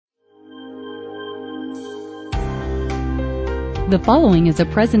The following is a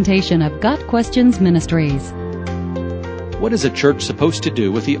presentation of Got Questions Ministries. What is a church supposed to do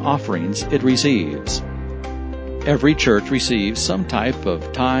with the offerings it receives? Every church receives some type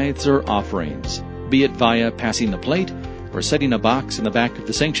of tithes or offerings, be it via passing the plate, or setting a box in the back of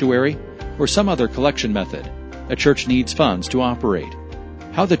the sanctuary, or some other collection method. A church needs funds to operate.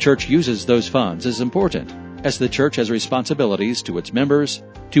 How the church uses those funds is important, as the church has responsibilities to its members,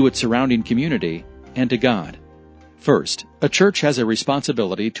 to its surrounding community, and to God. First, a church has a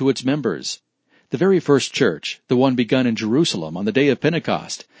responsibility to its members. The very first church, the one begun in Jerusalem on the day of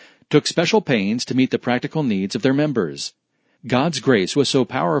Pentecost, took special pains to meet the practical needs of their members. God's grace was so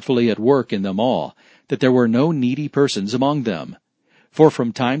powerfully at work in them all that there were no needy persons among them. For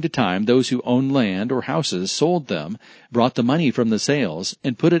from time to time those who owned land or houses sold them, brought the money from the sales,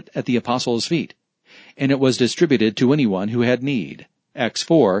 and put it at the apostles' feet. And it was distributed to anyone who had need. Acts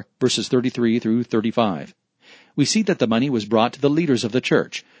 4, verses 33 through 35. We see that the money was brought to the leaders of the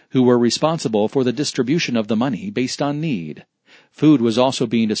church, who were responsible for the distribution of the money based on need. Food was also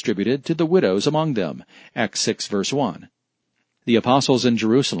being distributed to the widows among them. Acts 6, verse 1. The apostles in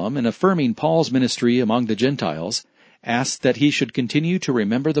Jerusalem, in affirming Paul's ministry among the Gentiles, asked that he should continue to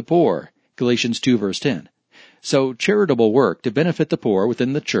remember the poor. Galatians 2, verse 10. So charitable work to benefit the poor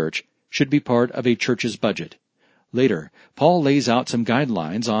within the church should be part of a church's budget. Later, Paul lays out some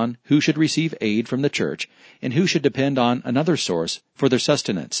guidelines on who should receive aid from the church and who should depend on another source for their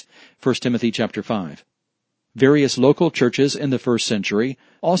sustenance. 1 Timothy chapter 5. Various local churches in the first century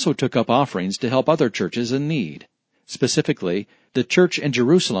also took up offerings to help other churches in need. Specifically, the church in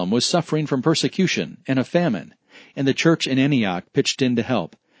Jerusalem was suffering from persecution and a famine, and the church in Antioch pitched in to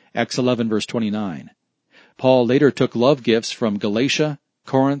help. Acts 11, verse 29. Paul later took love gifts from Galatia,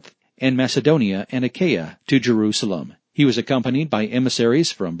 Corinth, and Macedonia and Achaia to Jerusalem. He was accompanied by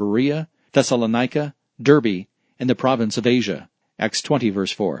emissaries from Berea, Thessalonica, Derbe, and the province of Asia. Acts 20,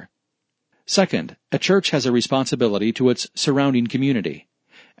 verse 4. Second, a church has a responsibility to its surrounding community.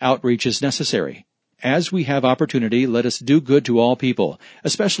 Outreach is necessary. As we have opportunity, let us do good to all people,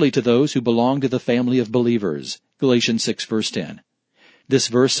 especially to those who belong to the family of believers. Galatians 6, verse 10. This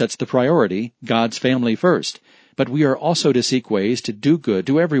verse sets the priority, God's family first, but we are also to seek ways to do good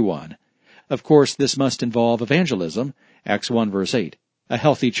to everyone. Of course, this must involve evangelism. Acts 1, verse 8. A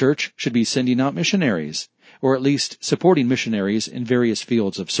healthy church should be sending out missionaries, or at least supporting missionaries in various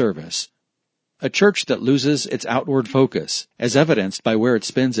fields of service. A church that loses its outward focus, as evidenced by where it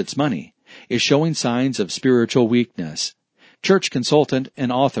spends its money, is showing signs of spiritual weakness. Church consultant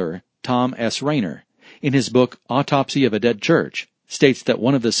and author Tom S. Rainer, in his book Autopsy of a Dead Church, states that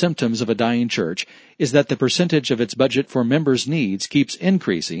one of the symptoms of a dying church is that the percentage of its budget for members' needs keeps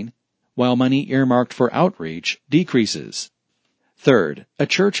increasing, while money earmarked for outreach decreases. Third, a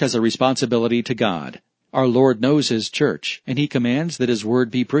church has a responsibility to God. Our Lord knows His church, and He commands that His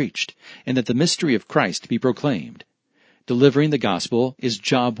word be preached, and that the mystery of Christ be proclaimed. Delivering the gospel is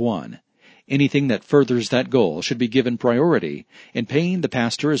job one. Anything that furthers that goal should be given priority, and paying the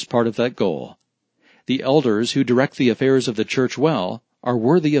pastor is part of that goal. The elders who direct the affairs of the church well are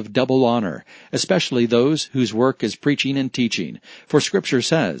worthy of double honor, especially those whose work is preaching and teaching. For Scripture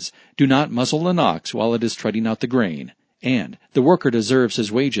says, "Do not muzzle an ox while it is treading out the grain," and "The worker deserves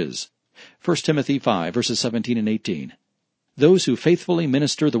his wages." 1 Timothy 5, verses 17 and 18. Those who faithfully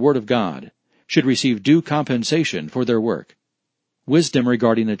minister the Word of God should receive due compensation for their work. Wisdom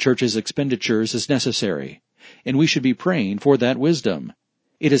regarding a church's expenditures is necessary, and we should be praying for that wisdom.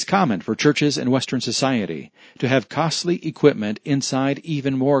 It is common for churches in Western society to have costly equipment inside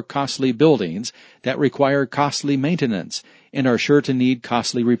even more costly buildings that require costly maintenance and are sure to need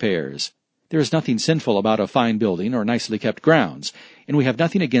costly repairs. There is nothing sinful about a fine building or nicely kept grounds, and we have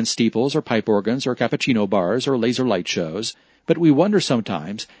nothing against steeples or pipe organs or cappuccino bars or laser light shows, but we wonder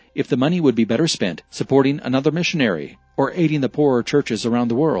sometimes if the money would be better spent supporting another missionary or aiding the poorer churches around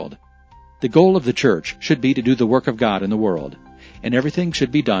the world. The goal of the church should be to do the work of God in the world, and everything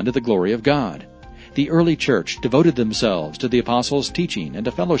should be done to the glory of God. The early church devoted themselves to the apostles' teaching and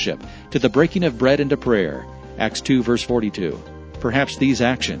to fellowship, to the breaking of bread and to prayer. Acts 2, verse 42. Perhaps these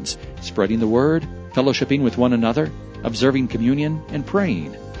actions, spreading the word, fellowshipping with one another, observing communion, and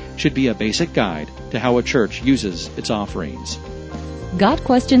praying, should be a basic guide to how a church uses its offerings. Got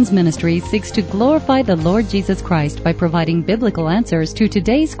Questions Ministry seeks to glorify the Lord Jesus Christ by providing biblical answers to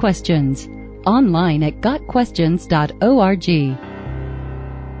today's questions. Online at gotquestions.org.